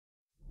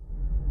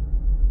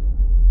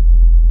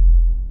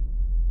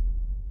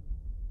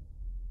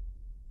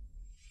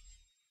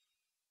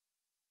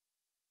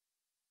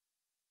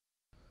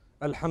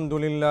الحمد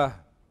لله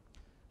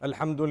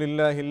الحمد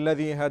لله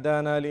الذي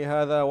هدانا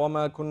لهذا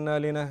وما كنا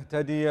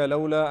لنهتدي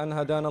لولا أن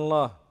هدانا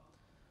الله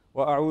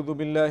وأعوذ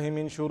بالله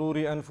من شرور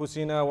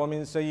أنفسنا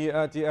ومن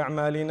سيئات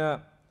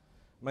أعمالنا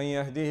من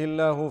يهده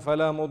الله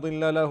فلا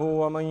مضل له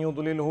ومن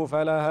يضلله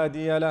فلا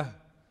هادي له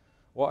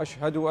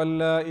وأشهد أن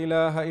لا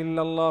إله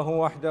إلا الله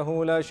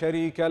وحده لا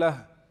شريك له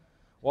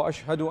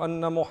وأشهد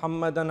أن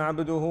محمدًا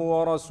عبده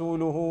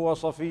ورسوله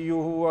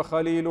وصفيه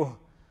وخليله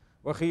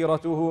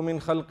وخيرته من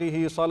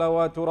خلقه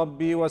صلوات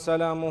ربي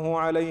وسلامه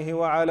عليه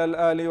وعلى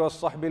الآل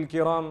والصحب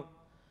الكرام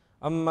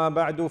أما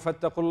بعد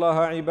فاتقوا الله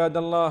عباد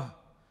الله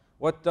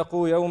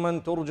واتقوا يوما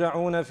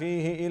ترجعون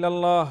فيه إلى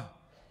الله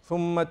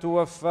ثم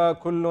توفى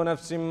كل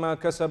نفس ما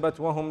كسبت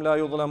وهم لا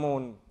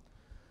يظلمون.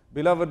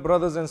 Beloved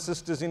brothers and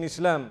sisters in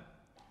Islam,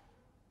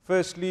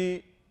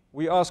 firstly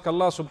we ask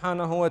Allah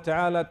subhanahu wa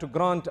ta'ala to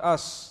grant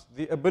us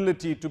the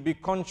ability to be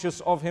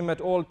conscious of Him at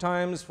all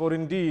times, for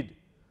indeed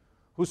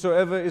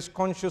whosoever is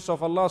conscious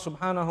of Allah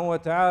subhanahu wa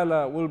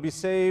ta'ala will be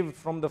saved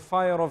from the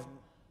fire of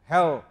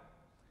hell.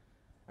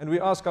 And we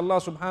ask Allah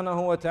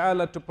subhanahu wa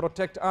ta'ala to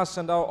protect us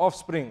and our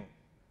offspring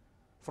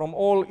from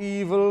all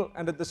evil,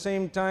 and at the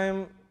same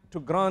time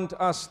to grant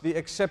us the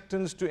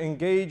acceptance to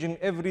engage in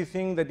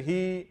everything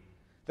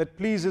that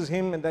pleases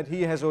Him and that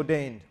He has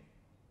ordained.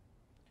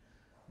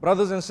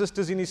 Brothers and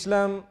sisters in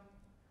Islam,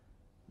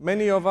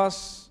 many of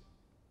us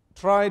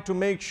try to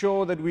make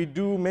sure that we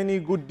do many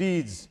good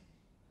deeds,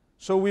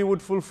 so we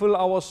would fulfill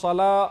our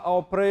salah,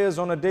 our prayers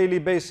on a daily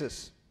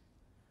basis.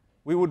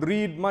 We would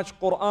read much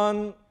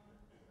Quran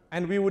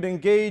and we would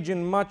engage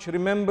in much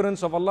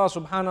remembrance of Allah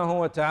subhanahu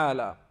wa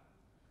ta'ala.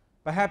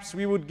 Perhaps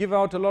we would give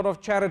out a lot of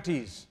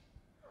charities,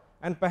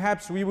 and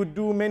perhaps we would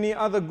do many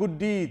other good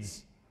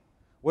deeds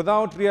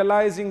without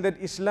realizing that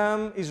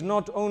Islam is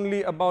not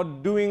only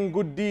about doing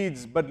good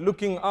deeds but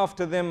looking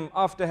after them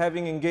after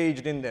having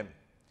engaged in them.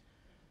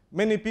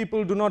 Many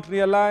people do not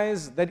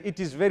realize that it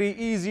is very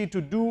easy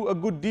to do a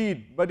good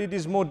deed, but it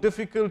is more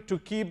difficult to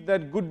keep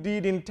that good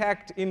deed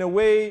intact in a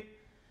way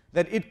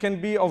that it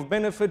can be of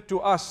benefit to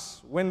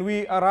us when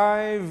we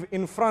arrive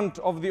in front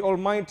of the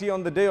Almighty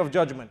on the Day of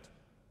Judgment.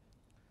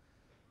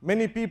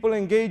 Many people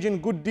engage in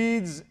good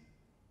deeds.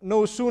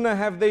 No sooner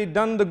have they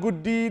done the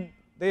good deed,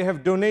 they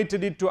have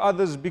donated it to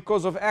others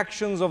because of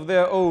actions of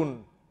their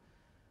own,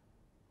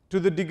 to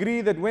the degree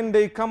that when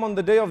they come on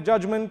the Day of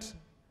Judgment,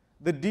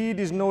 the deed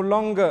is no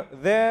longer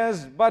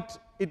theirs, but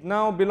it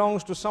now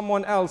belongs to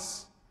someone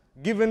else,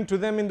 given to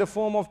them in the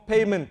form of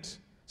payment,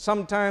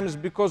 sometimes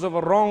because of a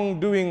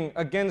wrongdoing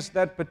against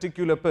that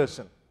particular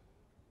person.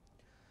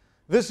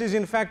 This is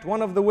in fact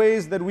one of the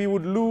ways that we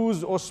would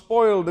lose or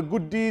spoil the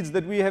good deeds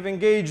that we have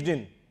engaged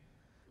in.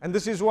 And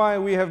this is why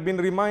we have been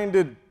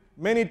reminded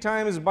many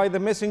times by the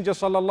Messenger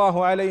sallallahu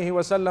alaihi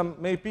wasallam,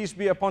 may peace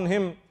be upon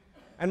him,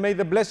 and may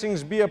the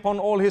blessings be upon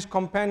all his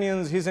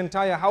companions, his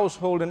entire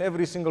household, and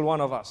every single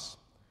one of us.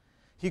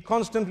 He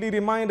constantly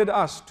reminded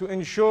us to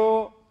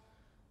ensure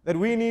that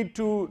we need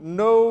to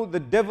know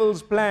the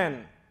devil's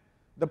plan.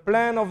 The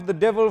plan of the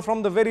devil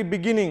from the very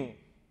beginning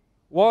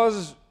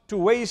was to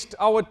waste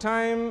our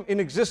time in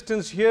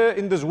existence here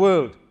in this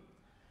world.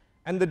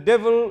 And the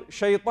devil,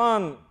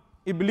 Shaitan,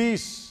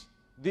 Iblis,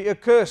 the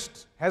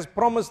accursed, has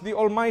promised the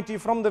Almighty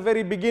from the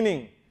very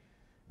beginning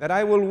that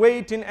I will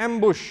wait in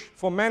ambush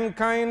for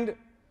mankind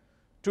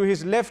to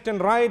his left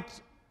and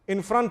right, in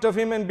front of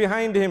him and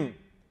behind him,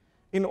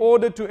 in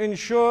order to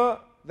ensure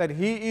that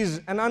he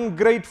is an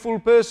ungrateful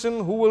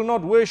person who will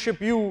not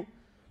worship you,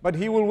 but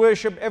he will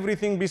worship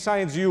everything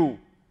besides you.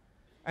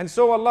 And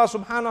so Allah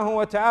subhanahu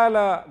wa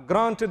ta'ala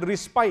granted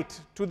respite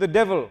to the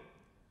devil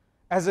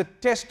as a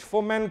test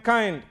for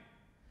mankind.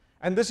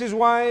 And this is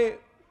why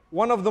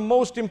one of the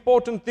most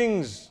important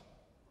things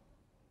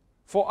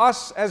for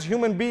us as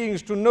human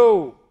beings to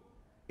know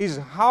is,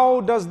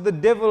 how does the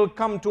devil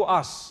come to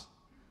us?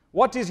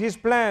 What is his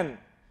plan?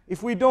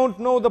 If we don't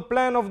know the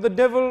plan of the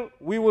devil,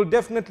 we will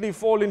definitely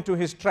fall into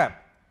his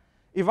trap.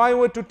 If I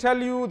were to tell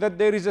you that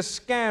there is a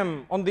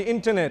scam on the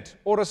internet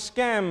or a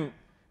scam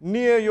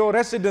near your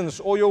residence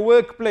or your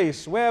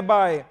workplace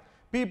whereby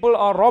people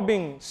are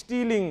robbing,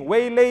 stealing,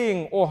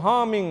 waylaying or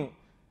harming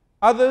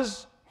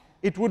others,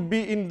 it would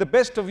be in the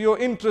best of your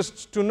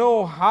interests to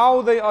know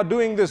how they are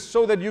doing this,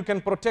 so that you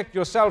can protect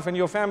yourself and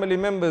your family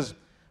members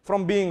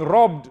from being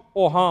robbed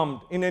or harmed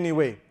in any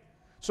way.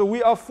 So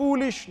we are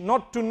foolish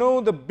not to know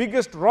the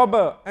biggest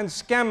robber and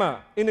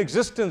scammer in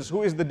existence,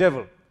 who is the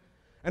devil.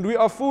 And we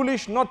are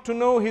foolish not to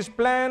know his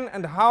plan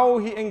and how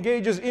he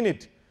engages in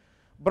it.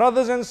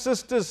 Brothers and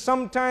sisters,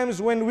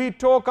 sometimes when we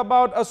talk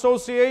about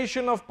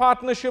association of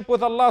partnership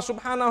with Allah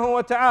subhanahu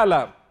wa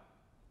ta'ala,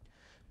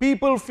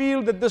 people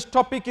feel that this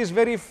topic is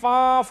very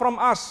far from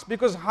us,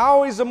 because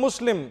how is a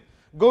Muslim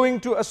going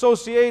to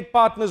associate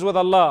partners with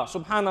Allah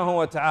subhanahu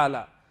wa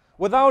ta'ala?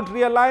 Without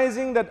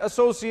realizing that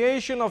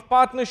association of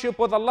partnership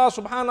with Allah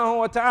subhanahu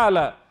wa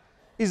ta'ala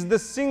is the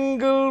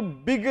single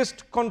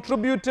biggest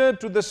contributor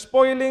to the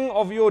spoiling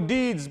of your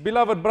deeds,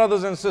 beloved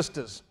brothers and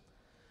sisters.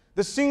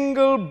 The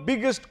single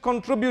biggest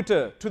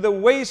contributor to the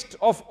waste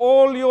of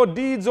all your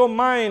deeds or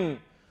mine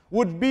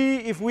would be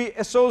if we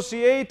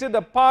associated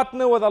a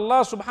partner with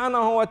Allah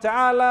subhanahu wa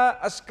ta'ala,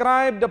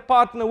 ascribed a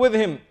partner with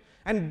Him.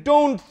 And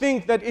don't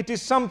think that it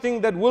is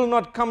something that will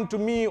not come to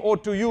me or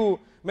to you.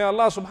 May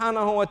Allah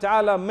subhanahu wa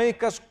ta'ala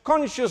make us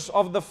conscious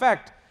of the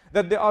fact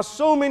that there are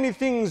so many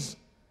things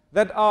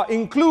that are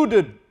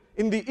included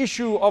in the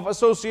issue of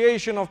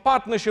association, of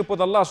partnership with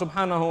Allah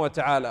subhanahu wa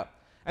ta'ala.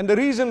 And the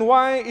reason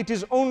why it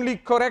is only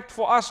correct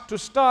for us to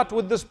start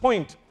with this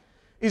point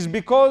is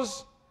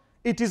because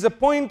it is a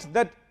point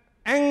that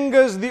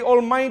angers the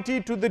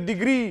Almighty to the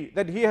degree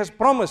that He has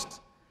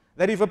promised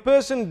that if a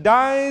person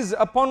dies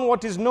upon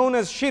what is known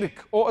as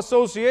shirk or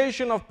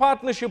association of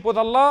partnership with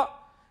Allah,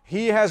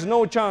 he has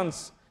no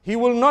chance. He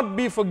will not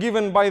be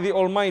forgiven by the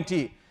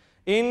Almighty.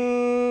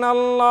 إِنَّ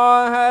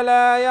اللَّهَ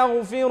لَا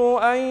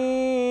يَغْفِرُ أَن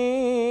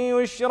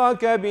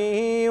يُشْرَكَ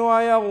بِهِ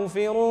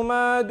وَيَغْفِرُ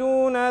مَا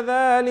دُونَ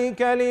ذَلِكَ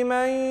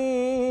لِمَن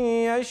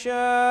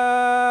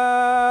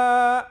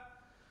يَشَاءُ.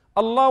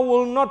 Allah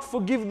will not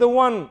forgive the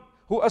one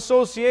who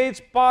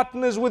associates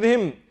partners with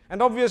Him.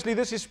 And obviously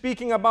this is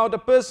speaking about a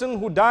person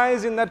who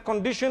dies in that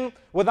condition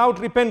without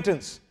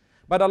repentance.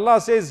 But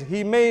Allah says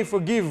He may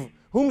forgive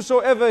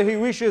whomsoever He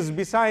wishes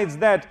besides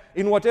that,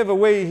 in whatever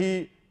way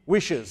He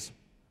wishes.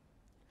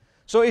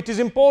 So it is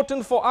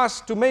important for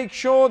us to make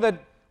sure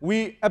that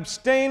we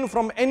abstain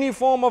from any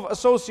form of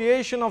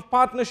association of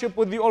partnership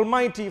with the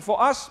Almighty,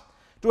 for us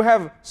to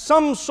have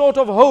some sort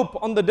of hope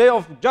on the day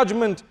of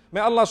judgment. May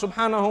Allah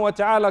subhanahu wa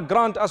ta'ala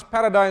grant us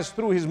paradise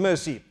through His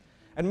mercy.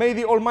 And may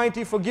the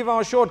Almighty forgive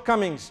our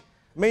shortcomings.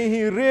 May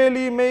He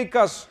really make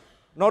us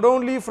not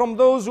only from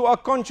those who are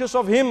conscious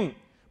of Him,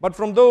 but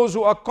from those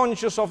who are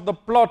conscious of the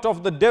plot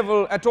of the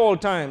devil at all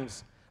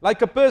times.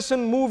 Like a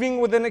person moving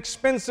with an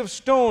expensive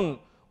stone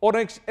or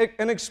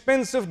an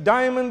expensive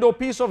diamond or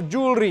piece of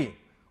jewelry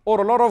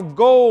or a lot of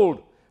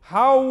gold,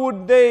 how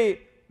would they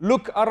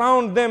look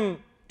around them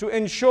to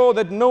ensure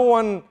that no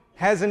one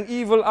has an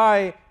evil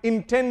eye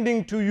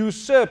intending to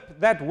usurp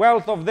that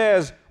wealth of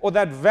theirs or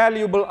that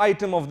valuable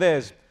item of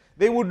theirs?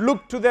 They would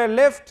look to their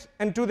left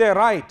and to their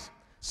right.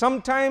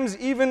 Sometimes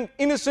even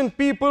innocent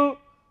people,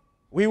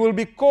 we will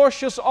be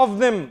cautious of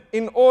them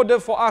in order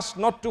for us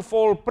not to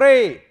fall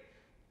prey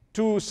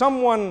to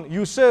someone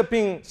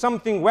usurping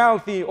something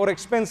wealthy or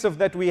expensive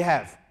that we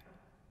have.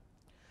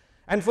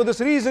 And for this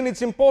reason,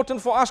 it's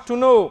important for us to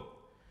know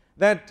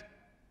that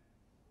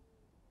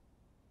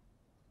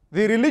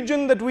the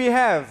religion that we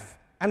have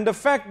and the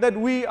fact that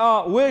we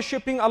are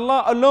worshipping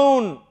Allah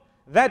alone,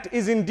 that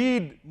is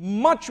indeed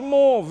much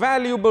more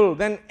valuable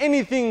than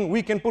anything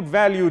we can put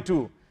value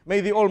to. May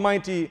the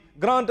Almighty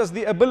grant us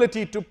the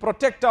ability to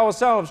protect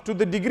ourselves to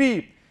the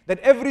degree that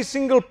every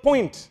single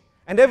point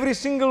and every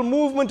single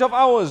movement of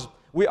ours,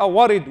 we are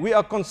worried, we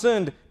are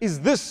concerned, is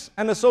this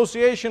an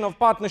association of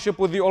partnership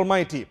with the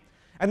Almighty?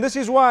 And this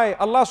is why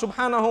Allah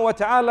subhanahu wa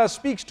ta'ala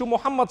speaks to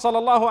Muhammad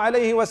sallallahu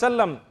alayhi wa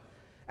sallam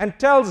and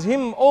tells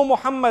him, O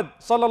Muhammad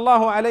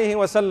sallallahu alayhi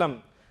wa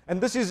sallam.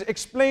 And this is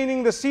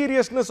explaining the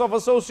seriousness of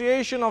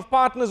association of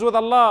partners with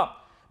Allah.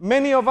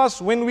 Many of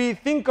us, when we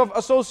think of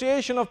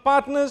association of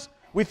partners,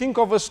 we think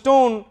of a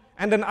stone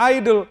and an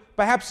idol,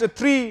 perhaps a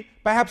tree,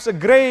 perhaps a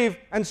grave,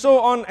 and so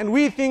on. And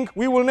we think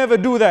we will never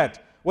do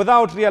that,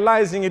 without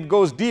realizing it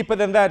goes deeper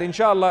than that.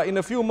 Inshallah, in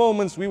a few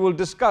moments we will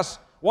discuss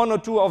one or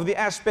two of the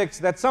aspects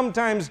that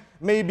sometimes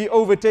may be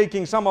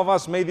overtaking some of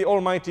us. May the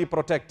Almighty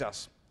protect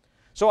us.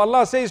 So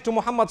Allah says to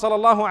Muhammad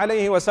sallallahu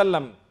alayhi wa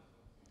sallam,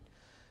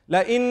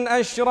 لَإِنْ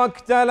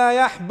أَشْرَكْتَ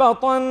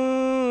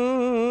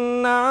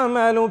لَيَحْبَطَنَّ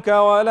عَمَلُكَ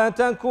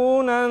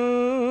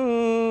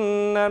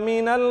وَلَتَكُونَنَّ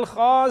مِنَ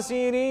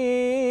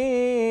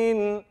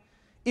الْخَاسِرِينَ.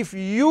 If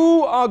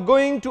you are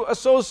going to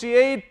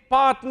associate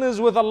partners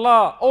with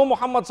Allah, O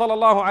Muhammad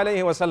sallallahu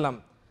alayhi wa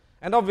sallam,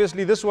 and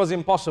obviously this was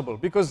impossible,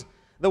 because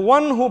the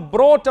one who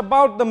brought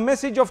about the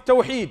message of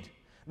Tawheed,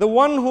 the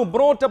one who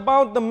brought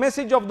about the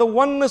message of the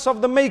oneness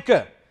of the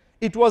Maker,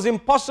 it was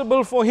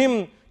impossible for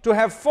him to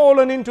have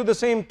fallen into the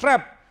same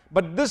trap.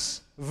 But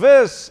this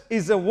verse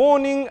is a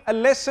warning, a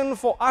lesson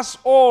for us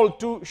all,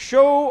 to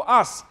show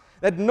us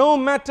that no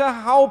matter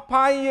how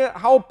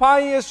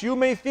pious you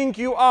may think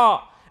you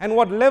are, and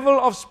what level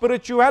of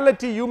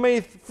spirituality you may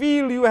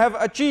feel you have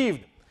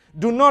achieved,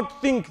 do not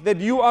think that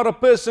you are a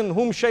person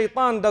whom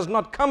shaitan does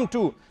not come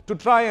to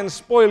try and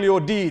spoil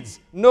your deeds.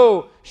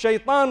 No,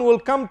 shaitan will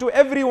come to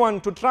everyone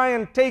to try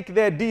and take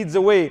their deeds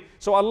away.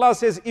 So Allah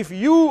says, if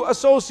you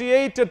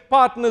associated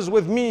partners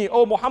with me,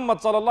 O Muhammad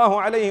sallallahu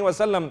alayhi wa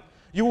sallam,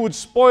 you would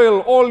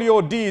spoil all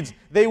your deeds.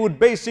 They would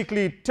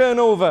basically turn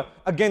over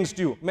against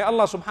you. May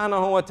Allah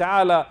subhanahu wa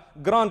ta'ala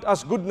grant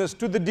us goodness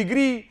to the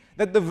degree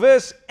that the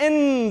verse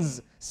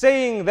ends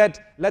saying that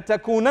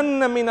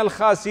لَتَكُونَنَّ مِنَ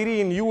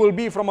الْخَاسِرِينَ, you will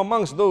be from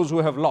amongst those who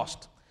have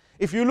lost.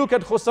 If you look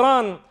at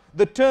khusran,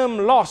 the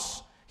term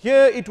loss,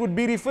 here it would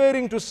be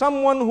referring to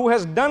someone who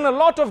has done a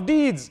lot of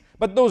deeds,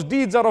 but those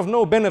deeds are of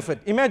no benefit.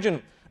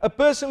 Imagine a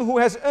person who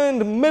has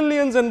earned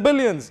millions and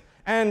billions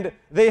and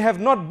they have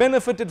not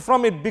benefited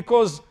from it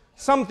because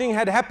something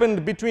had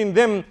happened between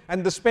them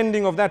and the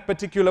spending of that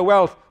particular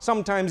wealth,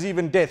 sometimes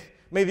even death.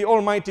 May the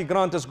Almighty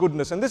grant us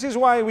goodness. And this is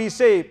why we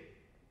say,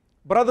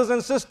 brothers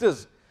and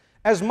sisters,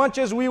 as much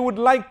as we would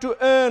like to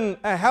earn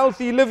a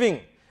healthy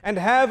living and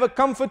have a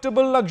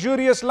comfortable,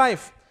 luxurious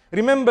life,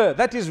 remember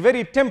that is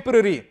very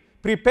temporary.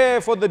 Prepare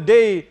for the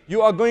day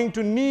you are going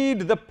to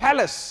need the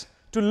palace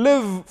to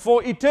live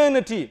for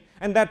eternity.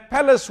 And that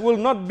palace will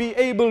not be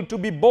able to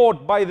be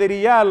bought by the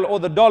riyal or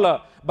the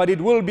dollar, but it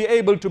will be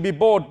able to be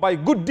bought by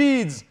good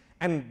deeds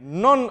and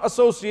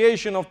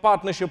non-association of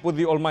partnership with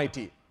the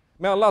Almighty.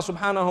 May Allah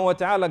subhanahu wa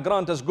ta'ala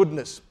grant us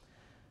goodness.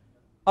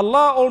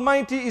 Allah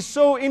Almighty is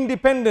so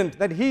independent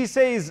that He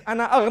says,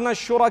 أَنَا أَغْنَى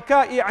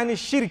الشُّرَكَاءِ عَنِ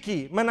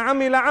الشِّرْكِ مَنْ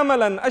عَمِلَ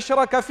عَمَلًا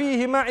أَشْرَكَ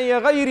فِيهِ مَعِيَ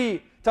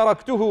غَيْرِي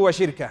تَرَكْتُهُ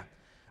وَشِرْكَهُ.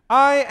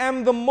 I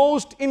am the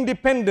most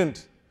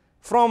independent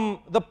from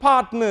the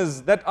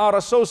partners that are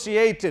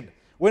associated.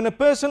 When a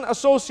person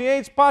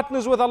associates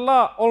partners with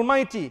Allah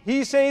Almighty,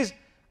 he says,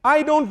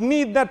 I don't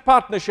need that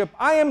partnership.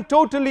 I am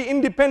totally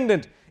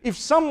independent. If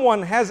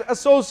someone has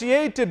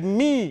associated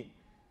me,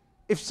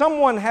 if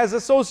someone has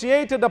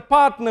associated a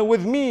partner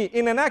with me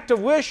in an act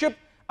of worship,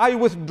 I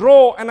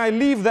withdraw and I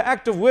leave the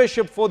act of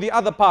worship for the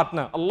other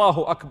partner.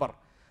 Allahu Akbar.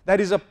 That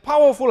is a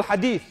powerful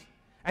hadith.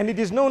 And it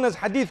is known as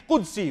Hadith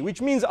Qudsi, which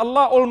means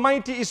Allah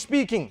Almighty is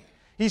speaking.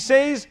 He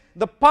says,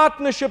 the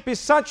partnership is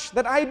such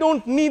that I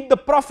don't need the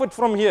Prophet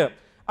from here.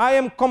 I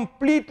am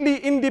completely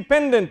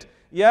independent.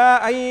 Ya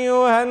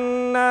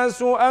ayyuhan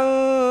nasu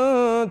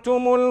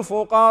antumul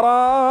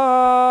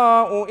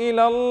fuqara'u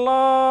ila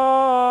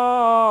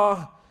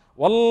Allah.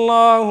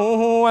 Wallahu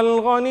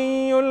huwal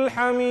ghaniyyul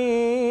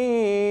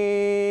hamid.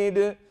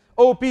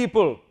 O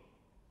people,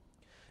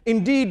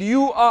 indeed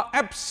you are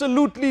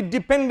absolutely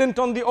dependent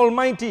on the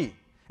Almighty.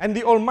 And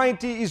the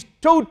Almighty is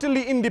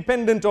totally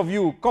independent of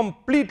you,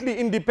 completely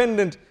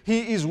independent.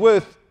 He is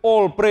worth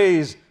all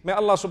praise. May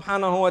Allah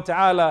subhanahu wa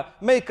ta'ala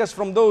make us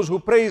from those who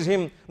praise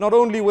Him, not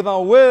only with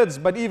our words,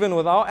 but even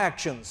with our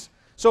actions.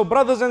 So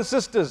brothers and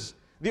sisters,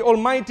 the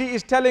Almighty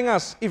is telling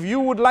us, if you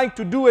would like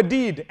to do a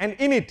deed, and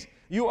in it,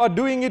 you are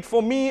doing it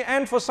for me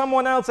and for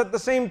someone else at the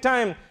same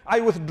time, I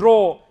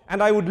withdraw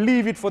and I would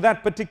leave it for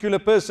that particular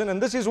person.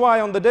 And this is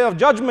why on the Day of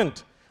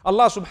Judgment,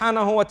 Allah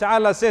subhanahu wa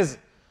ta'ala says,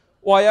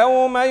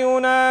 وَيَوْمَ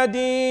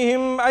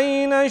يُنَادِيهِمْ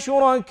أَيْنَ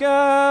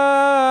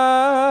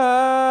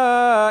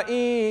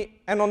شُرَكَائِي.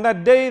 And on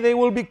that day they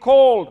will be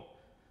called,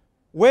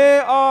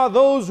 where are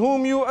those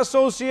whom you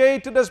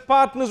associated as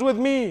partners with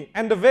me?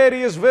 And the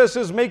various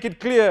verses make it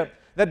clear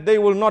that they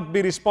will not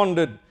be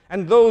responded.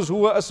 And those who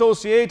were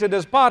associated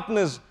as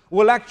partners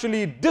will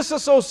actually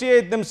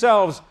disassociate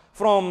themselves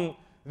from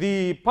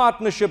the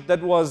partnership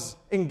that was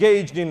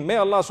engaged in. May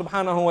Allah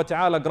subhanahu wa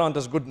ta'ala grant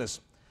us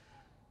goodness.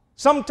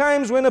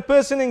 Sometimes when a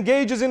person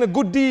engages in a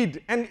good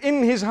deed and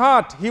in his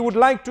heart he would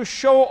like to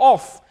show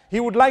off,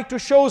 he would like to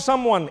show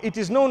someone, it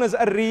is known as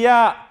a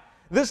riya.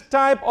 This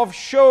type of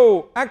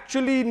show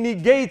actually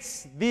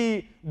negates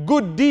the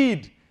good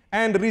deed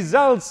and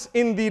results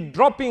in the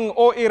dropping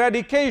or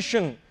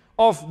eradication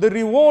of the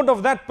reward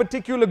of that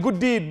particular good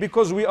deed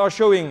because we are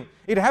showing.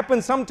 It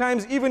happens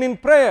sometimes even in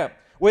prayer,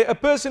 where a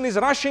person is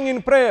rushing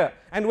in prayer,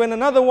 and when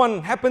another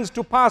one happens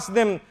to pass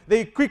them,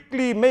 they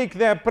quickly make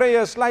their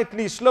prayer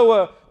slightly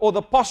slower or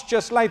the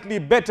posture slightly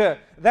better.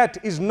 That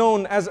is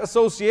known as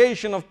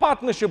association of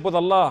partnership with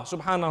Allah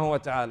subhanahu wa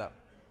ta'ala.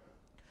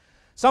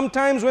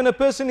 Sometimes when a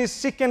person is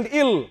sick and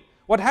ill,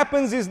 what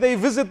happens is they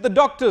visit the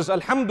doctors.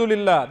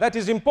 Alhamdulillah, that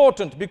is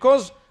important,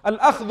 because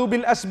al-akhdhu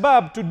bil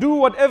asbab, to do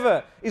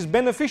whatever is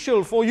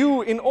beneficial for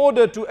you in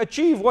order to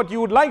achieve what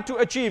you would like to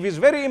achieve, is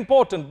very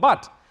important.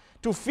 But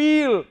to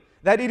feel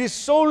that it is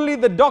solely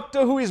the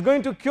doctor who is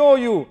going to cure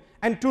you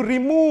and to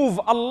remove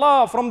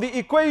Allah from the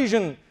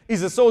equation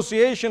is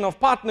association of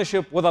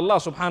partnership with Allah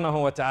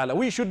subhanahu wa ta'ala.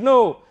 We should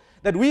know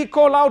that we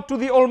call out to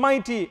the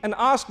Almighty and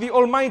ask the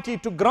Almighty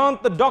to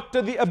grant the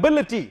doctor the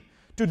ability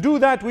to do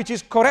that which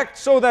is correct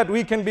so that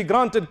we can be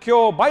granted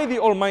cure by the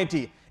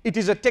Almighty. It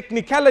is a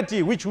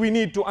technicality which we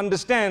need to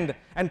understand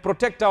and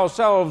protect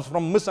ourselves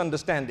from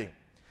misunderstanding.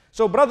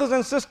 So brothers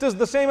and sisters,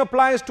 the same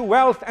applies to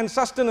wealth and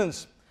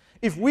sustenance.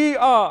 If we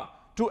are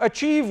to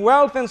achieve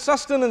wealth and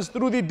sustenance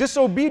through the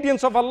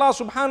disobedience of Allah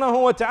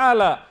subhanahu wa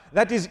ta'ala,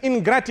 that is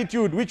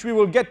ingratitude, which we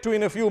will get to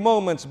in a few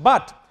moments.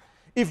 But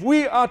if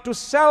we are to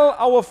sell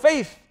our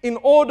faith in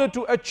order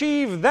to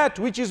achieve that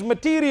which is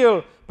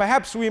material,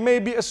 perhaps we may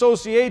be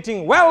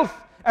associating wealth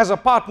as a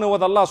partner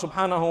with Allah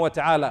subhanahu wa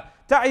ta'ala.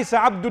 تعس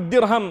عبد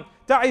الدرهم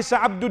تعس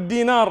عبد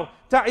الدينار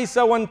تعس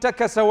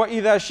وانتكس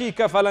وإذا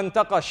شيك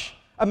فلانتقش.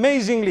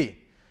 Amazingly,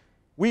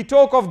 we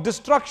talk of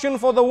destruction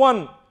for the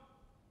one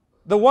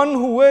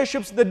who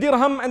worships the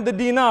dirham and the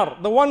dinar,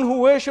 the one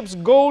who worships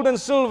gold and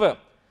silver.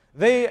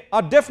 They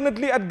are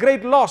definitely at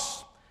great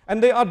loss,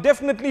 and they are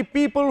definitely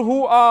people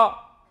who are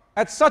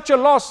at such a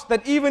loss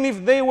that even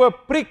if they were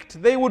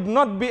pricked, they would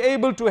not be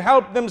able to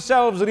help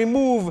themselves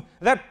remove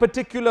that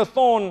particular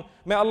thorn.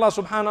 May Allah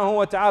subhanahu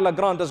wa ta'ala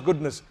grant us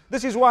goodness.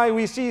 This is why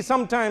we see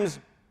sometimes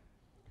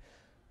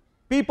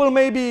people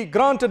may be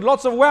granted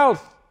lots of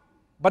wealth,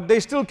 but they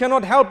still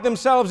cannot help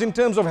themselves in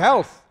terms of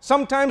health.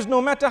 Sometimes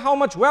no matter how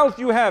much wealth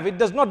you have, it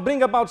does not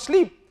bring about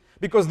sleep,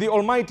 because the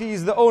Almighty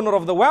is the owner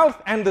of the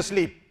wealth and the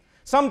sleep.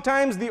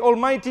 Sometimes the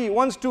Almighty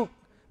wants to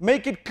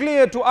make it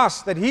clear to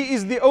us that He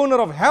is the owner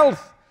of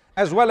health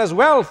as well as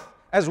wealth,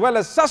 as well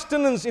as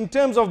sustenance in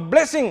terms of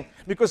blessing,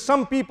 because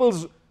some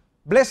people's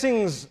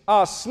blessings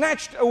are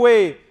snatched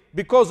away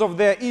because of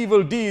their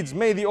evil deeds.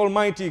 May the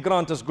Almighty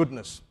grant us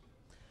goodness.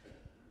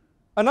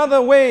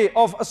 Another way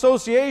of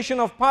association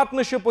of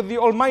partnership with the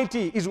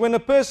Almighty is when a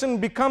person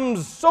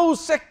becomes so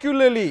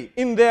secularly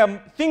in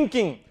their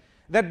thinking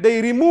that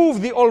they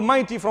remove the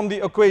Almighty from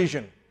the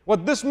equation.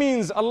 What this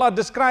means, Allah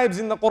describes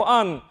in the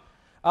Quran,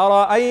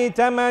 أَرَأَيْتَ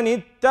مَنِ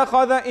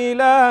اتَّخَذَ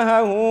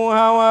إِلَهَهُ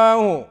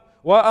هَوَاهُ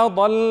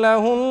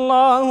وَأَضَلَّهُ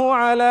اللَّهُ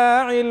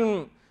عَلَى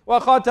عِلْمٍ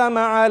وَخَتَمَ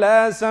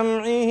عَلَى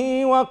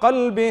سَمْعِهِ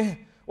وَقَلْبِهِ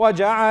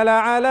وَجَعَلَ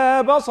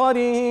عَلَى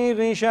بَصَرِهِ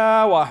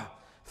غِشَاوَةً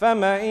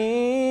فَمَنْ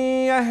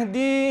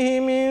يَهْدِيهِ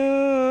مِنْ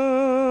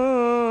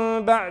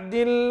بَعْدِ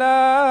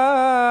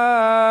اللَّهِ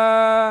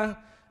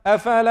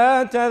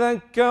أَفَلَا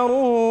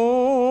تَذَكَّرُونَ.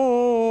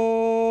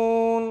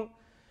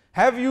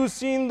 Have you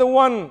seen the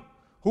one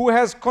who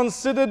has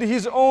considered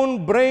his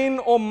own brain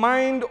or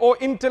mind or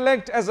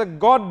intellect as a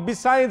God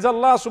besides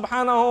Allah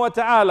subhanahu wa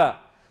ta'ala?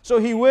 So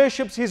he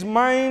worships his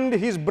mind,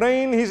 his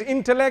brain, his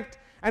intellect,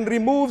 and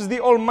removes the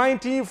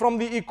Almighty from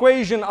the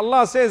equation.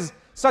 Allah says,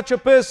 such a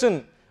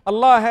person,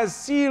 Allah has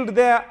sealed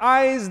their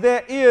eyes,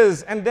 their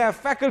ears, and their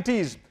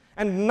faculties,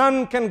 and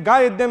none can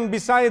guide them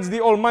besides the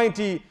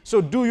Almighty.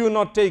 So do you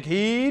not take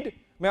heed?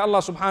 May Allah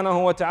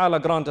subhanahu wa ta'ala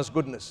grant us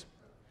goodness.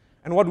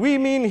 And what we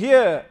mean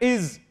here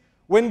is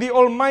when the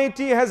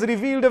Almighty has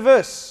revealed a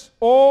verse,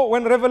 or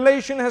when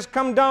revelation has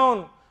come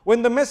down,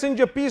 when the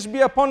Messenger, peace be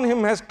upon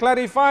him, has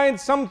clarified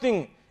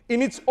something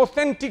in its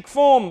authentic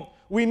form,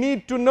 we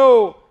need to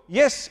know,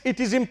 yes, it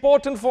is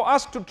important for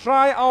us to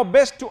try our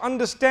best to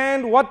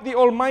understand what the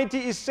Almighty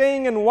is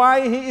saying and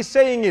why He is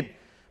saying it.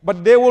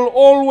 But there will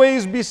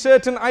always be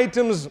certain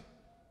items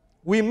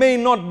we may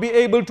not be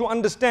able to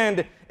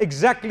understand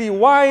exactly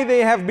why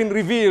they have been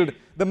revealed.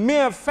 The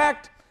mere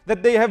fact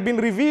that they have been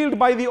revealed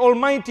by the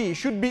Almighty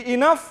should be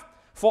enough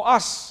for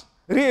us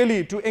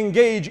really to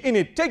engage in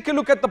it. Take a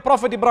look at the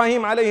Prophet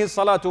Ibrahim alayhi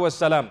salatu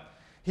wassalam.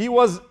 He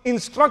was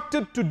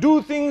instructed to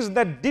do things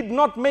that did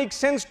not make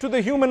sense to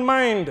the human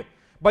mind,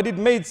 but it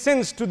made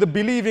sense to the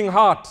believing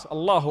heart.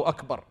 Allahu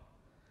Akbar.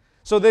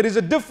 So there is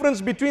a difference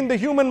between the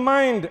human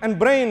mind and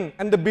brain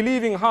and the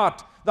believing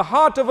heart. The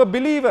heart of a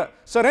believer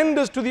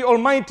surrenders to the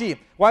Almighty,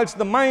 whilst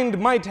the mind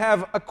might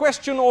have a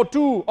question or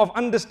two of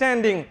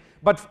understanding.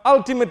 But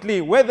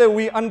ultimately, whether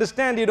we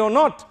understand it or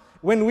not,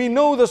 when we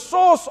know the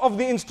source of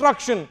the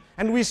instruction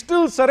and we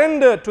still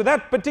surrender to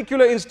that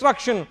particular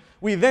instruction,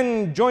 we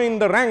then join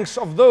the ranks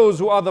of those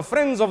who are the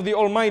friends of the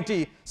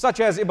Almighty, such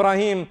as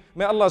Ibrahim.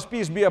 May Allah's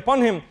peace be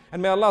upon him,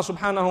 and may Allah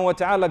subhanahu wa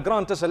ta'ala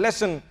grant us a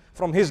lesson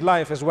from his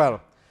life as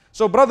well.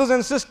 So brothers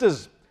and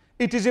sisters,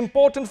 it is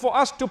important for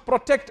us to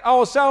protect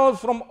ourselves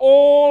from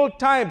all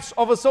types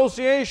of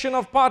association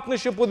of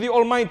partnership with the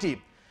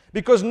Almighty.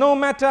 Because no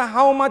matter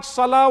how much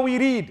salah we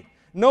read,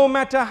 no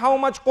matter how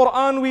much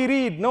Quran we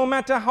read, no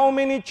matter how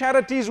many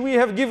charities we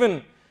have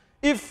given,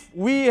 if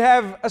we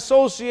have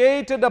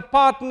associated a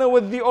partner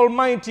with the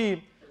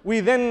Almighty,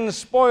 we then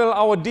spoil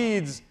our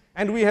deeds.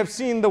 And we have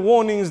seen the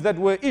warnings that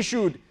were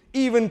issued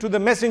even to the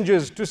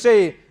messengers to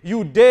say,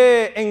 you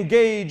dare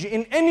engage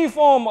in any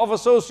form of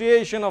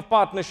association of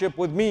partnership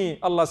with me,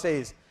 Allah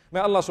says. May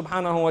Allah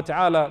subhanahu wa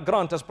ta'ala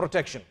grant us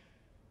protection.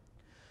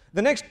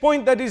 The next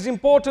point that is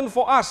important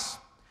for us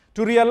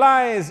to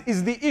realize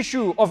is the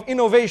issue of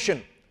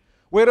innovation,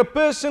 where a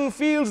person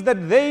feels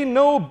that they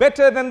know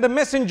better than the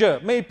messenger,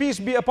 may peace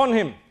be upon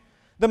him.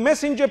 The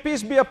messenger,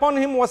 peace be upon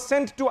him, was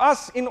sent to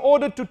us in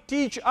order to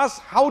teach us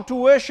how to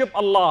worship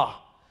Allah.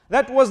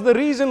 That was the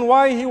reason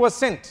why he was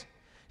sent.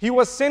 He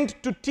was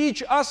sent to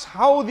teach us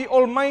how the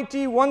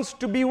Almighty wants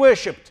to be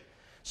worshipped.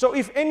 So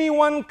if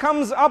anyone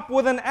comes up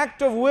with an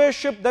act of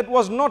worship that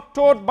was not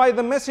taught by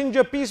the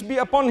messenger, peace be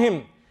upon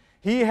him,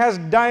 he has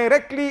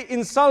directly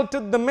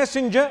insulted the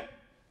messenger,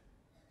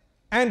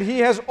 and he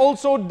has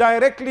also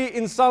directly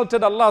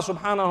insulted Allah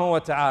subhanahu wa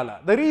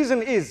ta'ala. The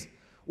reason is,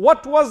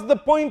 what was the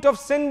point of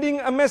sending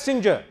a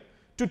messenger?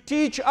 To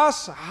teach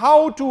us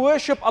how to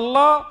worship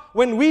Allah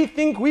when we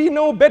think we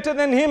know better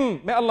than him.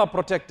 May Allah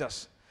protect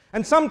us.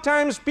 And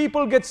sometimes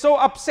people get so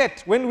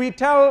upset when we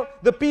tell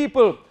the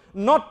people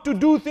not to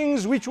do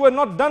things which were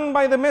not done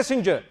by the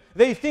messenger.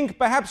 They think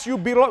perhaps you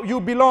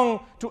belong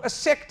to a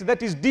sect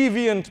that is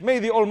deviant. May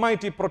the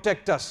Almighty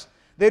protect us.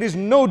 There is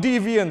no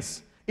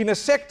deviance in a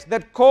sect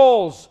that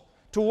calls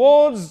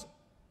towards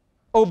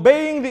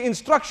obeying the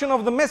instruction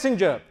of the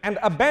messenger and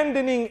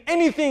abandoning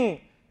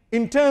anything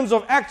in terms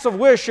of acts of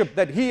worship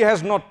that he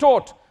has not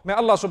taught. May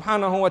Allah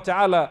subhanahu wa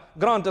ta'ala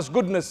grant us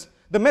goodness.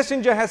 The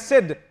messenger has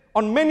said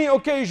on many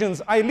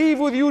occasions, I leave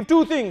with you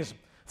two things.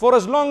 For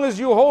as long as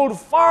you hold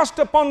fast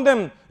upon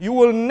them, you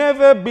will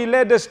never be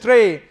led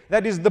astray.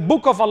 That is the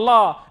book of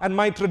Allah and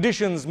my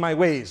traditions, my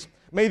ways.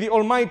 May the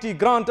Almighty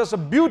grant us a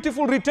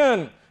beautiful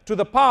return to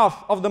the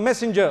path of the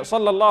messenger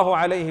sallallahu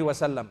alayhi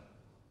wasallam.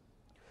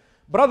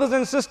 Brothers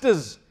and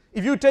sisters,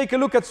 If you take a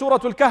look at Surah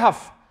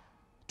Al-Kahf,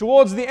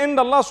 towards the end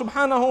Allah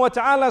subhanahu wa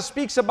ta'ala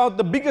speaks about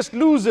the biggest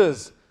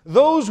losers,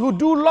 those who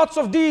do lots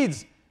of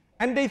deeds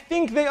and they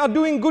think they are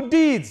doing good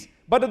deeds,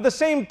 but at the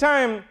same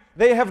time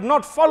they have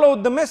not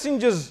followed the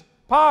messenger's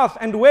path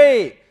and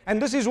way,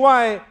 and this is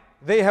why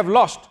they have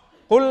lost.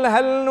 قُلْ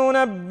هَلْ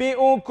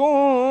نُنَبِّئُكُمْ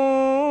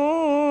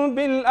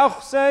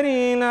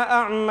بِالْأَخْسَرِينَ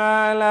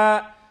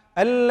أَعْمَالًا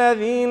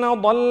الَّذِينَ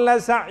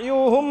ضَلَّ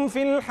سَعْيُهُمْ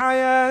فِي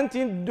الْحَيَاةِ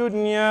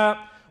الدُّنْيَا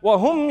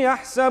وَهُمْ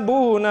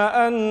يَحْسَبُونَ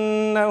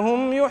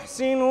أَنَّهُمْ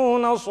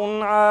يُحْسِنُونَ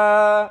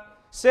صُنْعًا.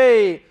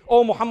 Say,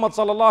 O Muhammad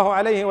sallallahu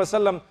alayhi wa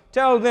sallam,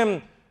 tell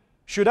them,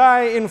 should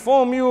I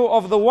inform you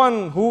of the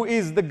one who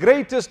is the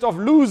greatest of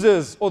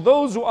losers, or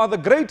those who are the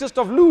greatest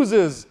of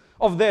losers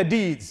of their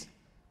deeds?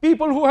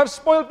 People who have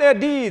spoiled their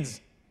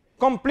deeds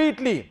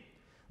completely.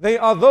 They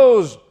are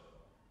those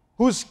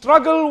whose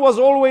struggle was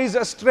always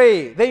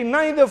astray. They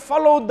neither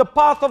followed the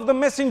path of the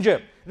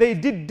messenger. They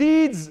did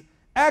deeds,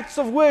 acts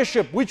of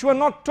worship which were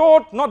not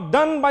taught, not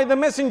done by the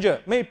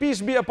messenger, may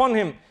peace be upon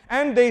him.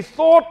 And they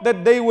thought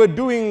that they were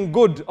doing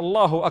good.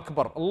 Allahu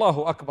Akbar,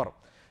 Allahu Akbar.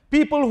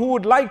 People who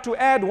would like to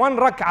add one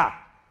rak'ah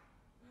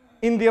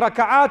in the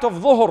rak'at of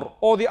dhuhr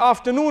or the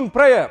afternoon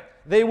prayer,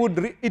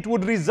 it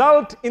would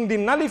result in the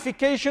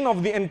nullification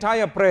of the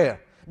entire prayer,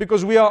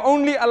 because we are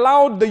only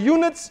allowed the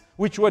units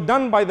which were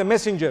done by the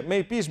messenger,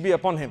 may peace be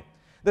upon him.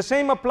 The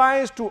same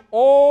applies to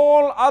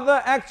all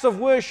other acts of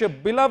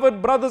worship.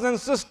 Beloved brothers and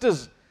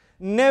sisters,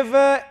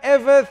 never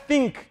ever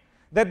think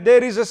that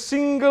there is a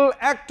single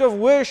act of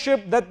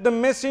worship that the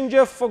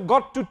messenger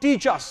forgot to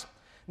teach us.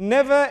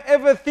 Never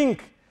ever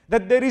think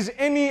that there is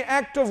any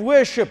act of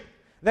worship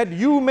that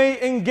you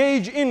may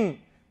engage in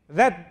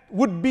that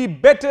would be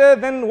better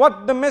than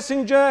what the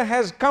messenger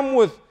has come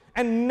with.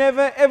 And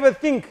never ever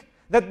think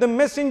that the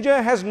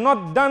messenger has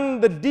not done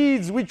the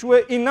deeds which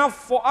were enough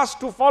for us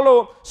to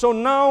follow, so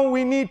now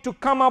we need to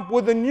come up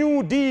with a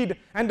new deed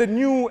and a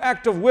new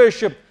act of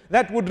worship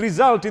that would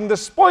result in the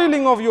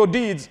spoiling of your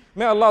deeds.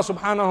 May Allah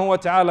subhanahu wa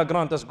ta'ala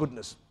grant us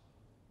goodness.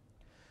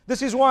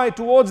 This is why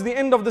towards the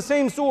end of the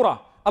same surah,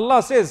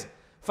 Allah says,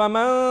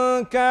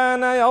 فَمَنْ كَانَ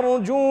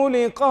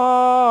يَرْجُو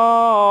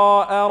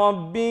لِقَاءَ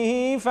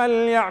رَبِّهِ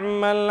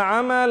فَلْيَعْمَلْ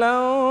عَمَلًا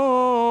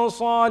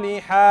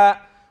صَالِحًا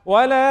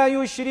وَلَا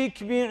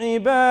يُشْرِكْ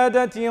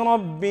بِعِبَادَةِ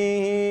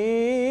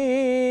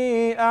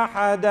رَبِّهِ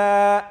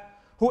أَحَدًا.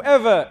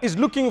 Whoever is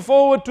looking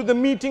forward to the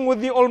meeting with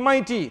the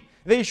Almighty,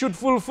 they should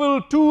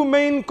fulfill two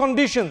main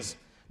conditions.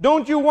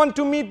 Don't you want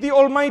to meet the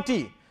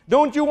Almighty?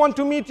 Don't you want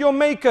to meet your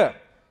Maker?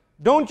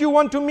 Don't you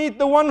want to meet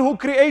the one who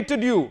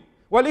created you?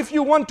 Well, if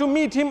you want to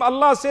meet him,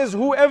 Allah says,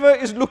 whoever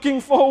is looking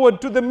forward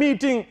to the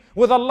meeting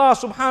with Allah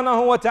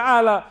subhanahu wa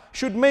ta'ala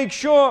should make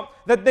sure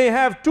that they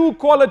have two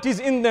qualities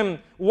in them.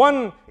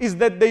 One is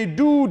that they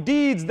do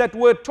deeds that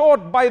were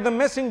taught by the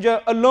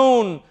messenger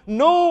alone.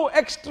 No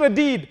extra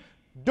deed.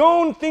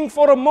 Don't think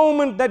for a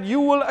moment that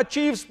you will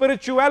achieve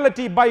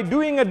spirituality by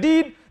doing a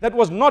deed that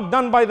was not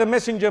done by the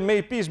messenger,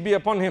 may peace be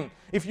upon him.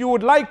 If you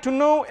would like to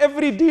know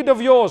every deed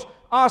of yours,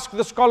 ask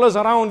the scholars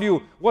around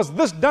you, was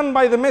this done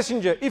by the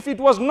messenger? If it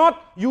was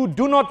not, you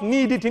do not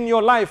need it in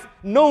your life,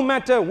 no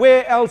matter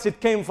where else it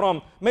came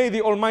from. May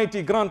the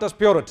Almighty grant us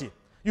purity.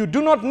 You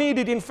do not need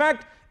it. In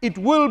fact, it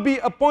will be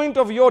a point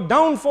of your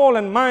downfall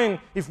and mine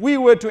if we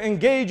were to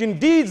engage in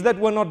deeds that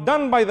were not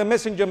done by the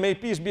messenger, may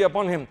peace be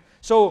upon him.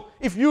 So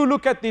if you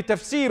look at the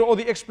tafsir or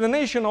the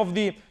explanation of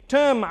the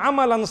term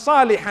amalan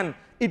salihan,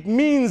 it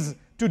means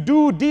to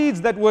do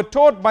deeds that were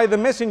taught by the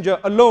messenger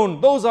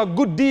alone. Those are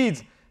good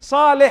deeds.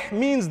 Salih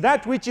means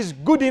that which is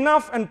good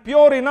enough and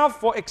pure enough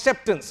for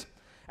acceptance.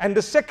 And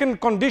the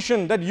second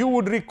condition that you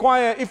would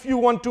require if you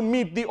want to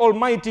meet the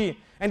Almighty,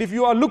 and if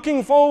you are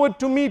looking forward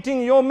to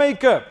meeting your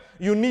Maker,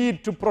 you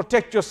need to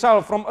protect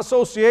yourself from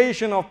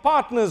association of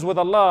partners with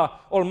Allah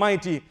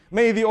Almighty.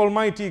 May the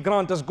Almighty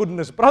grant us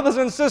goodness. Brothers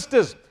and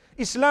sisters,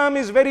 Islam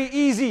is very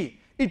easy.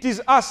 It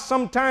is us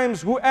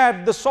sometimes who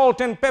add the salt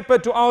and pepper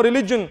to our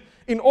religion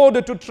in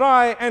order to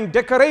try and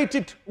decorate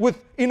it with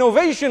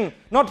innovation,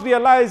 not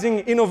realizing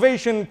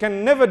innovation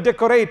can never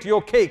decorate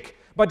your cake,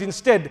 but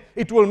instead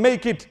it will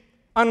make it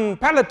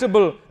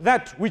unpalatable,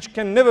 that which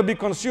can never be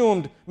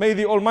consumed. May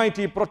the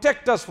Almighty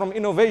protect us from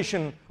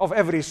innovation of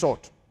every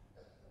sort.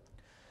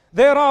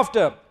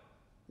 Thereafter,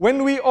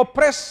 when we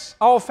oppress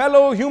our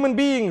fellow human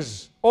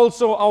beings,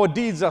 also our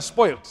deeds are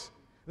spoilt.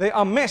 They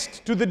are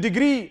messed to the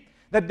degree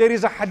that there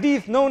is a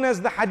hadith known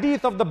as the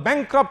hadith of the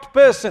bankrupt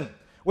person,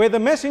 where the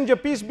messenger,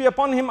 peace be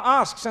upon him,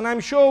 asks, and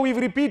I'm sure we've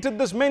repeated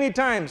this many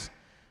times,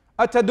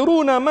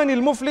 Atadruna manil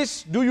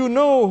muflis? Do you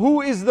know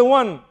who is the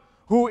one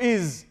who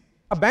is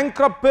a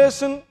bankrupt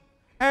person?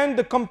 And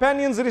the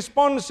companions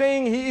respond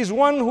saying, he is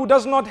one who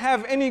does not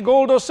have any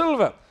gold or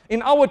silver.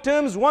 In our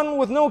terms, one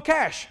with no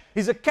cash.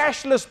 He's a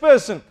cashless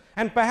person,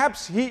 and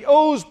perhaps he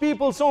owes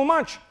people so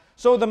much.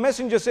 So the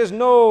messenger says,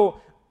 no,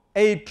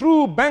 a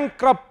true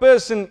bankrupt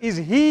person is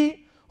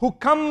he who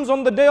comes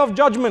on the day of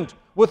judgment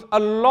with a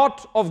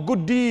lot of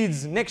good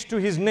deeds next to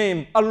his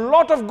name. A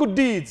lot of good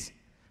deeds.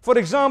 For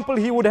example,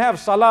 he would have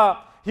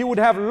salah. He would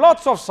have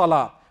lots of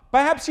salah.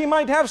 Perhaps he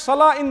might have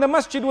salah in the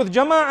masjid with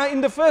jama'ah in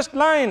the first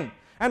line.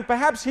 And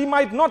perhaps he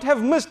might not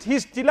have missed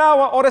his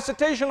tilawah or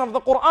recitation of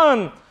the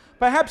Quran.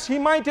 Perhaps he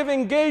might have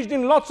engaged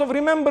in lots of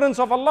remembrance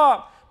of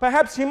Allah.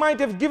 Perhaps he might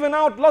have given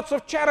out lots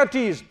of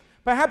charities.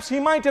 Perhaps he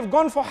might have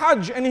gone for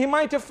Hajj and he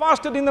might have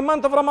fasted in the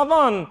month of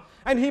Ramadan.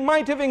 And he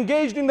might have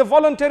engaged in the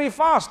voluntary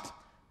fast.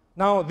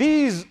 Now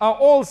these are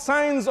all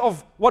signs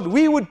of what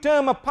we would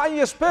term a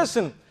pious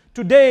person.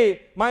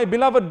 Today, my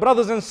beloved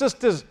brothers and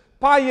sisters,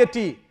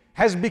 piety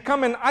has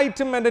become an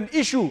item and an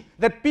issue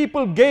that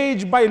people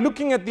gauge by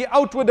looking at the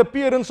outward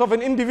appearance of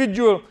an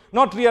individual,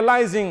 not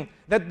realizing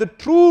that the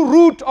true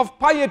root of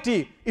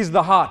piety is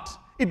the heart.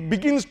 It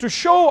begins to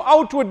show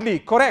outwardly,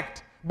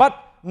 correct,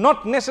 but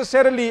not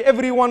necessarily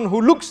everyone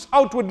who looks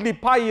outwardly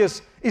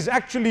pious is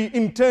actually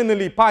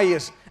internally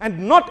pious. And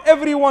not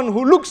everyone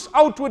who looks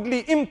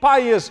outwardly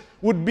impious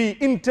would be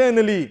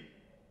internally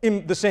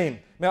the same.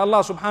 May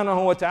Allah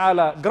subhanahu wa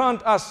ta'ala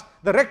grant us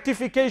the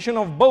rectification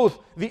of both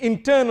the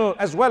internal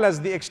as well as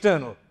the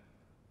external.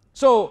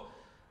 So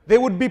there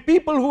would be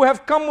people who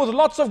have come with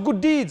lots of good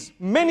deeds,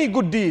 many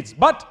good deeds,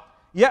 but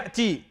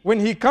ya'ti, when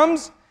he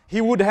comes, he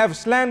would have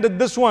slandered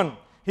this one,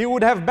 he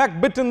would have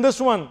backbitten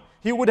this one,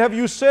 he would have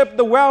usurped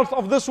the wealth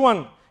of this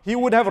one, he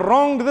would have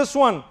wronged this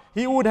one,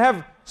 he would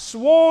have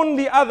sworn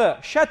the other.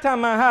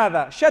 Shatama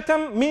hadha.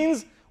 Shatam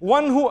means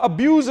one who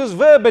abuses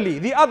verbally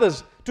the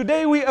others.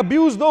 Today we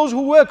abuse those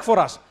who work for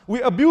us.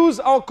 We abuse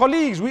our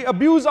colleagues. We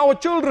abuse our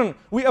children.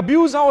 We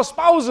abuse our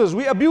spouses.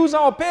 We abuse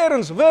our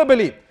parents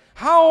verbally.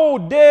 How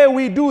dare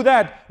we do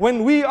that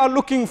when we are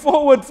looking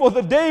forward for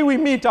the day we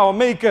meet our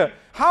Maker?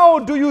 How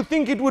do you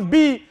think it would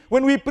be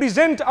when we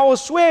present our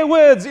swear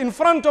words in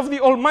front of the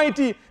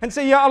Almighty and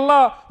say, Ya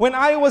Allah, when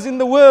I was in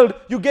the world,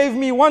 you gave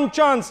me one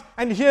chance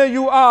and here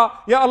you are.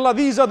 Ya Allah,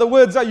 these are the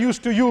words I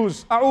used to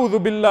use.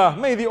 A'udhu billah.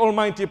 May the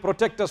Almighty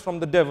protect us from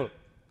the devil.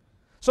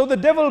 So the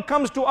devil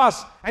comes to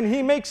us and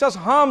he makes us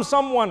harm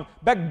someone,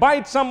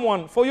 backbite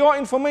someone. For your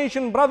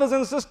information, brothers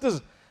and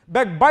sisters,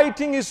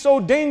 backbiting is so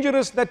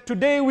dangerous that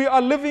today we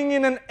are living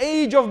in an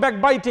age of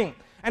backbiting.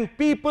 And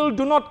people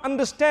do not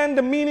understand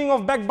the meaning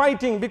of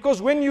backbiting,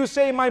 because when you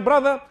say, my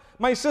brother,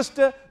 my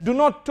sister, do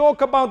not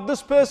talk about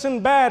this person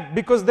bad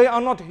because they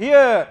are not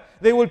here,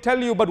 they will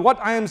tell you, but what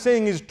I am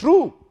saying is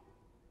true.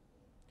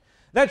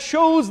 That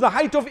shows the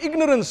height of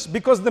ignorance,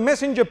 because the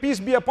Messenger, peace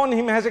be upon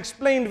him, has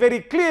explained very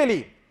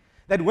clearly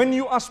that when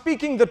you are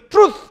speaking the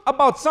truth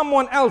about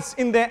someone else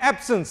in their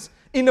absence,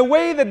 in a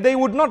way that they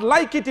would not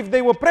like it if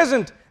they were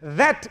present,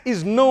 that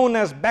is known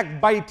as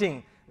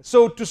backbiting.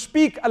 So to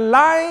speak a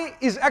lie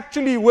is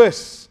actually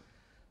worse.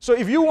 So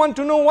if you want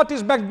to know what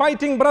is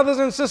backbiting, brothers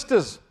and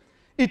sisters,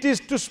 it is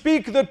to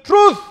speak the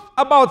truth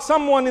about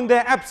someone in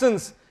their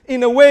absence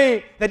in a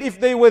way that if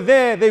they were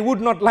there, they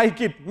would not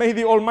like it. May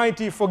the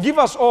Almighty forgive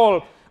us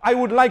all. I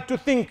would like to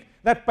think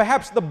that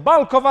perhaps the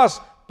bulk of us,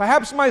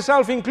 perhaps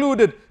myself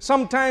included,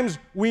 sometimes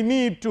we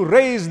need to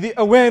raise the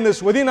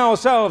awareness within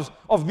ourselves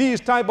of these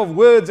type of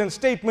words and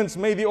statements.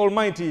 May the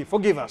Almighty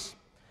forgive us.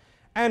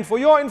 And for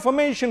your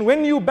information,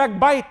 when you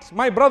backbite,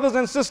 my brothers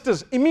and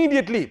sisters,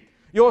 immediately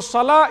your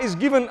salah is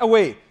given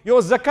away,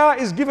 your zakah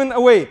is given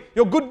away,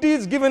 your good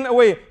deeds given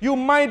away. You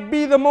might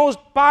be the most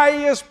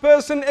pious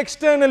person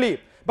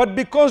externally, but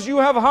because you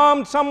have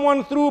harmed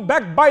someone through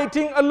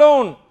backbiting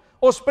alone,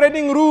 or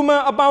spreading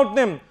rumor about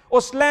them,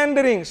 or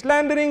slandering.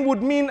 Slandering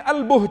would mean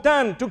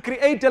al-buhtan, to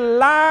create a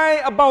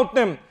lie about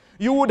them.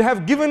 You would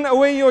have given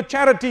away your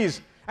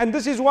charities. And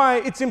this is why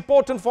it's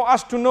important for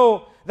us to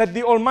know that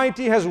the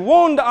Almighty has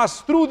warned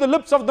us through the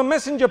lips of the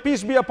Messenger,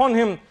 peace be upon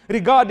him,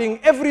 regarding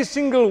every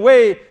single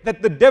way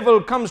that the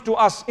devil comes to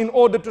us in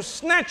order to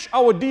snatch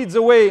our deeds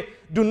away.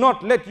 Do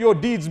not let your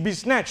deeds be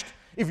snatched.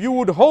 If you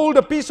would hold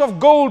a piece of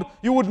gold,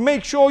 you would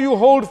make sure you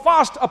hold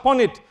fast upon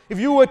it. If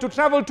you were to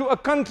travel to a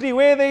country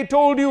where they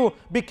told you,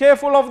 be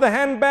careful of the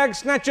handbag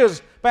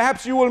snatchers,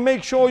 perhaps you will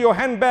make sure your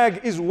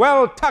handbag is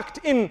well tucked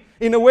in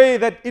a way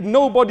that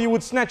nobody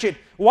would snatch it.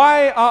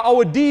 Why are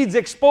our deeds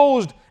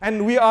exposed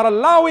and we are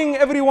allowing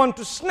everyone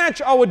to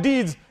snatch our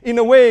deeds in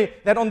a way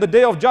that on the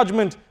day of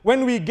judgment,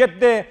 when we get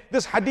there,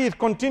 this hadith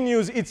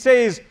continues, it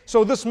says,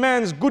 so this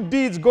man's good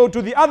deeds go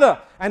to the other,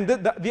 and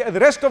the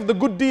rest of the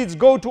good deeds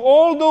go to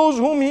all those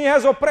whom he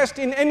has oppressed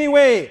in any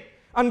way,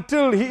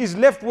 until he is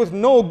left with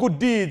no good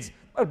deeds.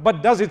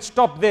 But does it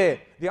stop there?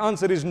 The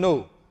answer is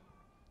no.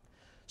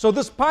 So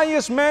this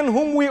pious man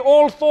whom we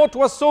all thought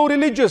was so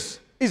religious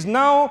is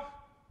now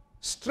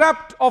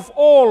stripped of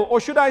all,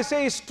 or should I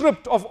say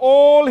stripped of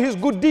all his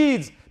good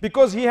deeds,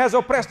 because he has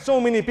oppressed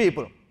so many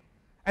people.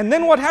 And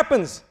then what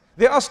happens?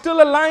 There are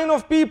still a line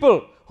of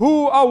people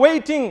who are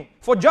waiting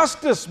for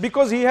justice,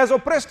 because he has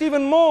oppressed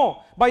even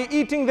more by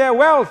eating their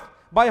wealth,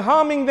 by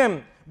harming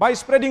them, by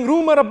spreading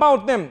rumor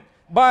about them,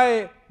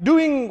 by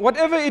doing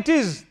whatever it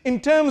is in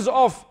terms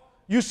of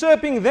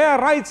usurping their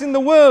rights in the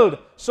world.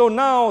 So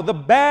now the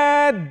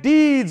bad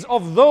deeds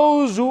of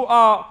those who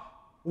are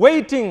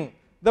waiting,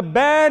 the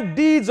bad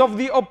deeds of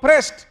the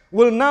oppressed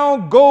will now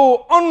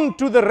go on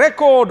to the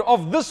record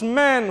of this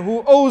man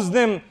who owes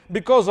them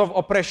because of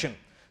oppression.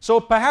 So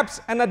perhaps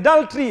an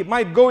adultery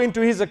might go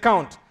into his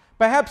account.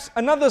 Perhaps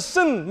another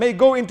sin may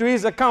go into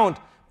his account.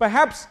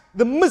 Perhaps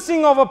the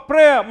missing of a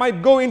prayer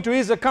might go into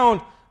his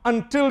account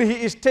until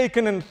he is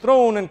taken and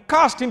thrown and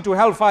cast into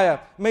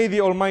hellfire. May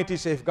the Almighty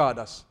safeguard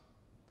us.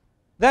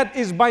 That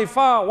is by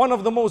far one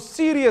of the most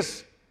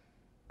serious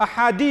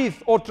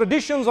ahadith or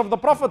traditions of the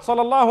Prophet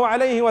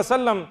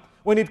ﷺ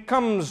when it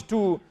comes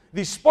to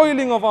the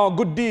spoiling of our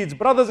good deeds.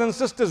 Brothers and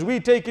sisters, we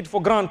take it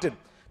for granted.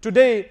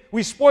 Today,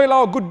 we spoil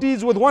our good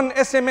deeds with one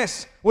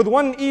SMS, with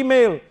one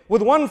email,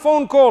 with one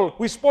phone call.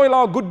 We spoil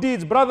our good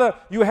deeds. Brother,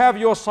 you have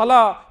your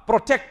salah,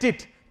 protect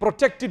it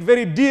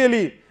very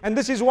dearly. And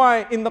this is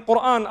why in the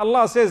Quran,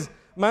 Allah says,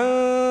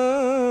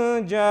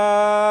 مَنْ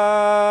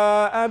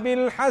جَاءَ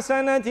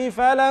بِالْحَسَنَةِ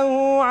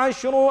فَلَهُ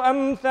عَشْرُ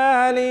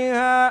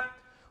أَمْثَالِهَا.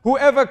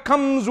 Whoever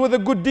comes with a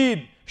good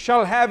deed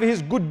shall have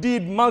his good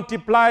deed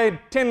multiplied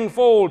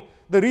tenfold.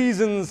 The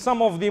reason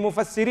some of the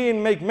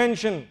Mufassirin make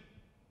mention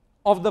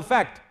of the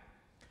fact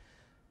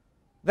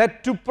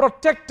that to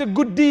protect a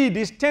good deed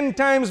is 10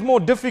 times more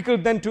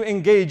difficult than to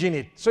engage in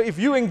it. So if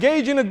you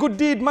engage in a good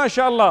deed,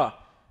 mashallah,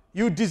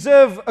 you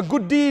deserve a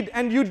good deed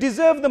and you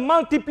deserve the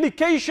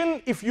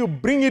multiplication if you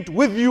bring it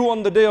with you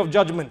on the day of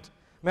judgment.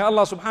 May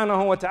Allah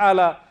subhanahu wa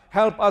ta'ala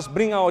help us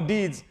bring our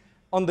deeds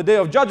on the day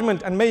of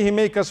judgment, and may He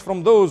make us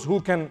from those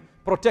who can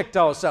protect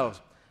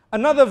ourselves.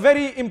 Another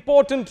very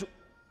important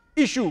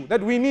issue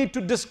that we need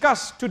to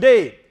discuss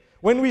today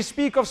when we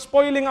speak of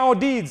spoiling our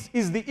deeds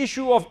is the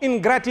issue of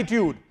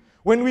ingratitude.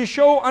 When we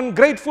show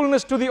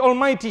ungratefulness to the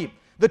Almighty,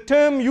 the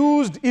term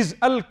used is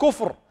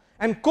al-kufr.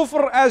 And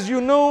kufr, as you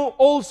know,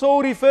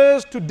 also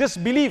refers to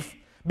disbelief.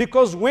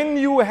 Because when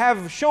you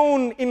have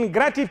shown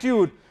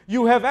ingratitude,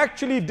 you have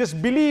actually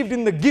disbelieved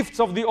in the gifts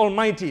of the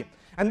Almighty.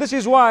 And this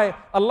is why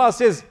Allah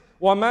says,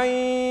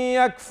 وَمَنْ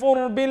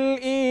يَكْفُرْ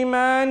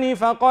بِالْإِيمَانِ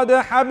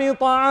فَقَدْ حَبِطَ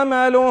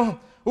عَمَلُهُ.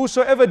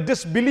 Whosoever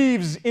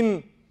disbelieves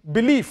in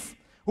belief,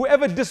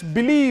 whoever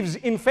disbelieves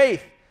in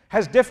faith,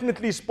 has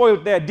definitely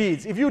spoiled their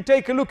deeds. If you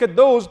take a look at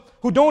those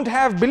who don't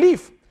have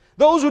belief,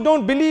 those who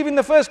don't believe in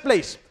the first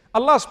place,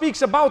 Allah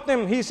speaks about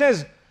them. He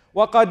says,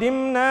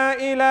 وَقَدِمْنَا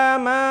إِلَى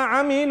مَا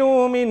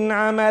عَمِلُوا مِنْ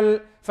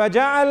عَمَلٍ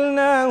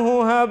فَجَعَلْنَاهُ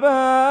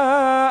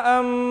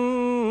هَبَاءً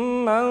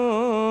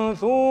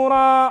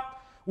مَنْثُورًا.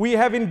 We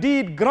have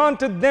indeed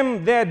granted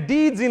them their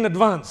deeds in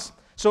advance.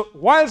 So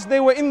whilst they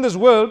were in this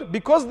world,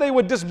 because they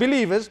were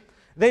disbelievers,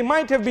 they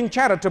might have been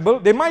charitable,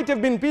 they might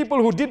have been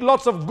people who did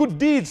lots of good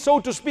deeds, so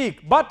to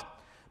speak. But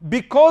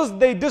because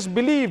they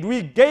disbelieved,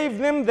 we gave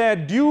them their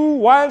due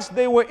whilst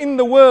they were in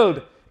the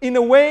world, in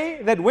a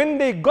way that when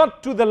they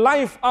got to the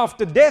life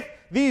after death,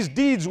 these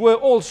deeds were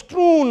all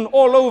strewn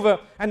all over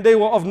and they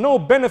were of no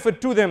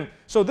benefit to them.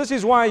 So this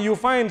is why you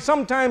find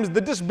sometimes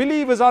the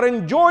disbelievers are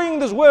enjoying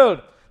this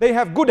world. They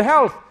have good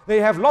health, they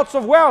have lots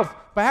of wealth,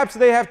 perhaps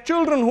they have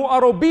children who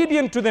are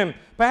obedient to them,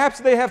 perhaps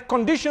they have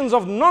conditions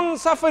of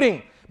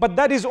non-suffering. But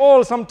that is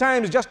all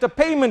sometimes just a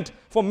payment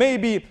for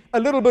maybe a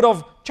little bit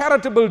of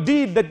charitable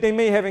deed that they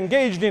may have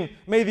engaged in.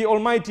 May the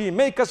Almighty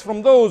make us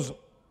from those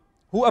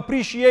who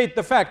appreciate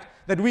the fact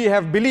that we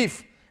have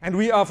belief and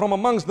we are from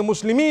amongst the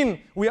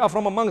Muslimin, we are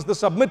from amongst the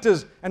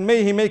submitters, and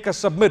may He make us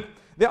submit.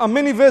 There are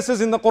many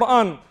verses in the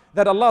Quran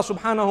that Allah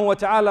subhanahu wa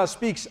ta'ala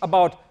speaks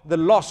about the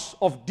loss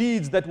of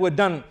deeds that were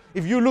done.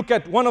 If you look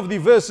at one of the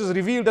verses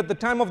revealed at the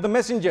time of the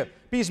Messenger,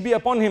 peace be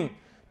upon him,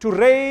 to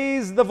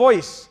raise the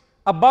voice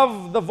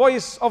above the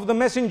voice of the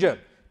Messenger,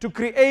 to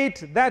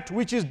create that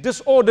which is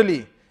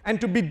disorderly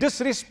and to be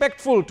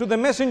disrespectful to the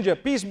Messenger,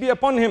 peace be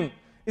upon him,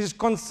 is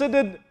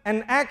considered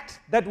an act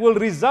that will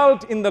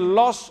result in the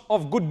loss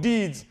of good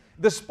deeds,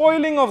 the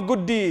spoiling of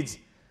good deeds.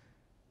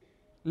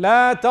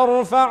 لا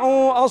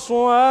ترفعوا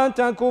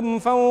أصواتكم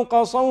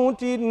فوق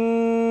صوت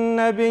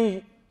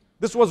النبي.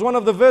 This was one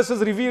of the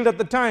verses revealed at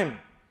the time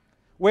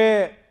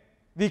where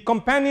the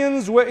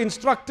companions were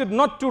instructed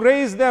not to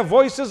raise their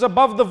voices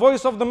above the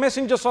voice of the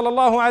Messenger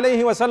sallallahu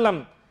alaihi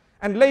wasallam.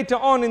 And later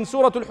on in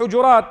Surah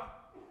Al-Hujurat,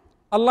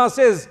 Allah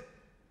says,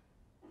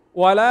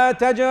 وَلَا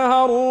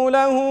تَجْهَرُوا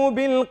لَهُ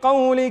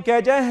بِالْقَوْلِ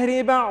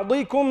كَجَهْرِ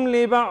بَعْضِكُمْ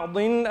لِبَعْضٍ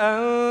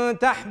أَن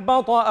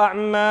تَحْبَطَ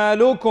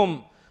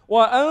أَعْمَالُكُمْ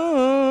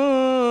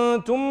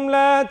وَأَنْتُمْ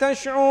لَا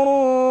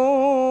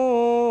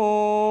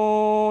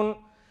تَشْعُرُونَ.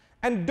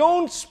 And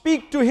don't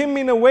speak to him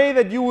in a way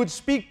that you would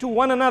speak to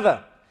one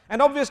another.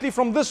 And obviously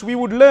from this we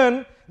would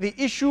learn the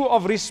issue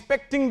of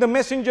respecting the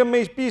Messenger,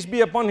 may peace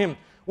be upon him.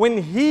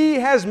 When he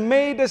has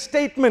made a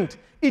statement,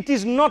 it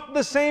is not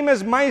the same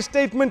as my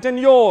statement and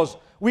yours.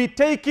 We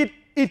take it,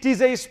 it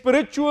is a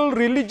spiritual,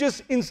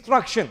 religious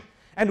instruction.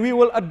 And we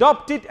will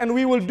adopt it and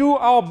we will do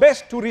our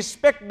best to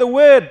respect the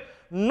word,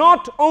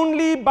 not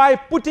only by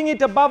putting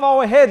it above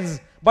our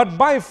heads, but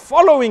by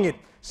following it.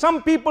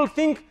 Some people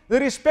think the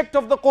respect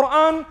of the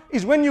Quran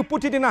is when you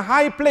put it in a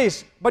high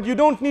place, but you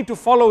don't need to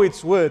follow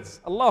its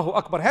words. Allahu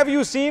Akbar. Have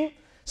you seen?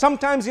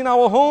 Sometimes in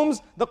our homes,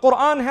 the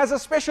Quran has a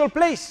special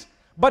place,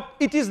 but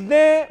it is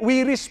there,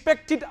 we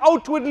respect it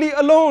outwardly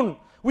alone.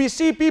 We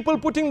see people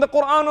putting the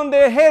Quran on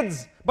their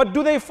heads, but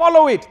do they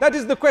follow it? That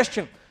is the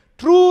question.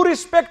 True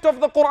respect of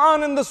the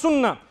Quran and the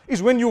Sunnah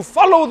is when you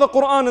follow the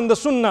Quran and the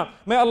Sunnah.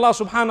 May Allah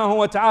subhanahu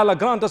wa ta'ala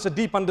grant us a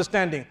deep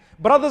understanding.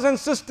 Brothers and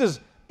sisters,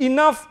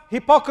 enough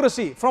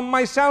hypocrisy from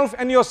myself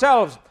and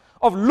yourselves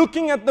of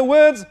looking at the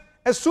words.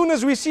 As soon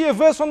as we see a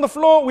verse on the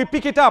floor, we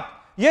pick it up.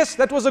 Yes,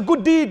 that was a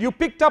good deed. You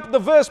picked up the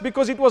verse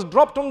because it was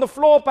dropped on the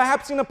floor,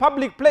 perhaps in a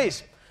public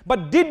place.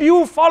 But did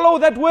you follow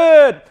that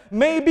word?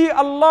 Maybe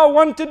Allah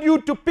wanted you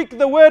to pick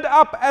the word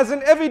up as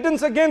an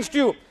evidence against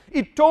you.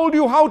 It told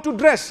you how to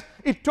dress.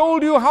 It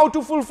told you how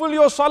to fulfill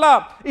your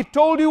salah. It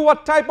told you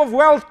what type of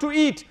wealth to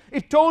eat.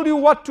 It told you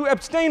what to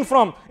abstain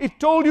from. It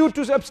told you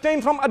to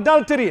abstain from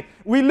adultery.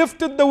 We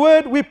lifted the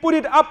word, we put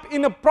it up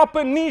in a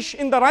proper niche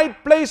in the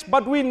right place,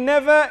 but we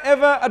never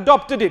ever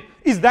adopted it.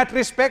 Is that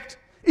respect?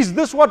 Is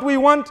this what we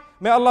want?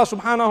 May Allah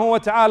subhanahu wa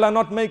ta'ala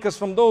not make us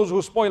from those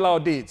who spoil our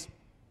deeds.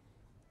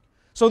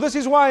 So this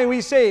is why we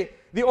say,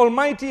 the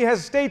Almighty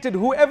has stated,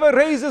 whoever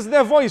raises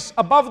their voice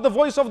above the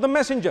voice of the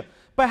Messenger,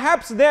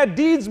 perhaps their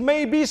deeds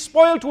may be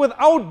spoilt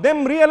without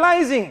them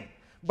realizing.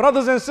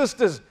 Brothers and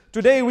sisters,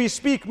 today we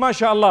speak,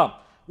 mashallah.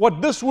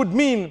 What this would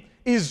mean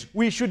is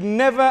we should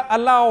never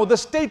allow the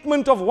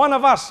statement of one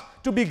of us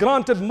to be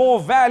granted more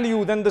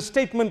value than the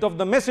statement of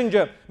the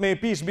Messenger. May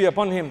peace be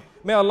upon him.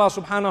 May Allah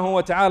subhanahu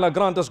wa ta'ala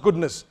grant us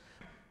goodness.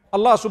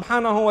 Allah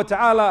subhanahu wa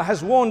ta'ala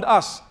has warned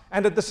us,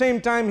 and at the same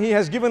time He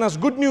has given us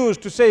good news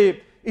to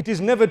say, it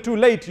is never too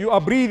late. You are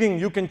breathing,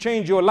 you can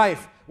change your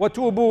life.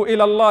 وَتُوبُوا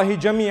إِلَى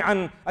اللَّهِ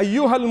جَمِيعًا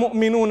أَيُّهَا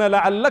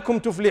الْمُؤْمِنُونَ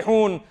لَعَلَّكُمْ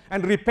تُفْلِحُونَ.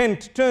 And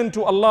repent, turn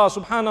to Allah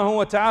subhanahu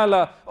wa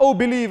ta'ala, O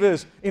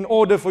believers, in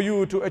order for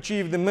you to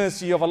achieve the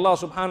mercy of Allah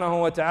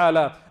subhanahu wa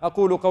ta'ala.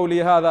 أقول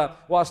قولي هذا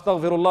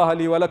وأستغفر الله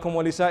لي ولكم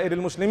ولسائر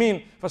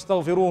المسلمين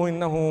فاستغفروه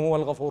إنه هو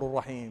الغفور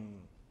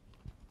الرحيم.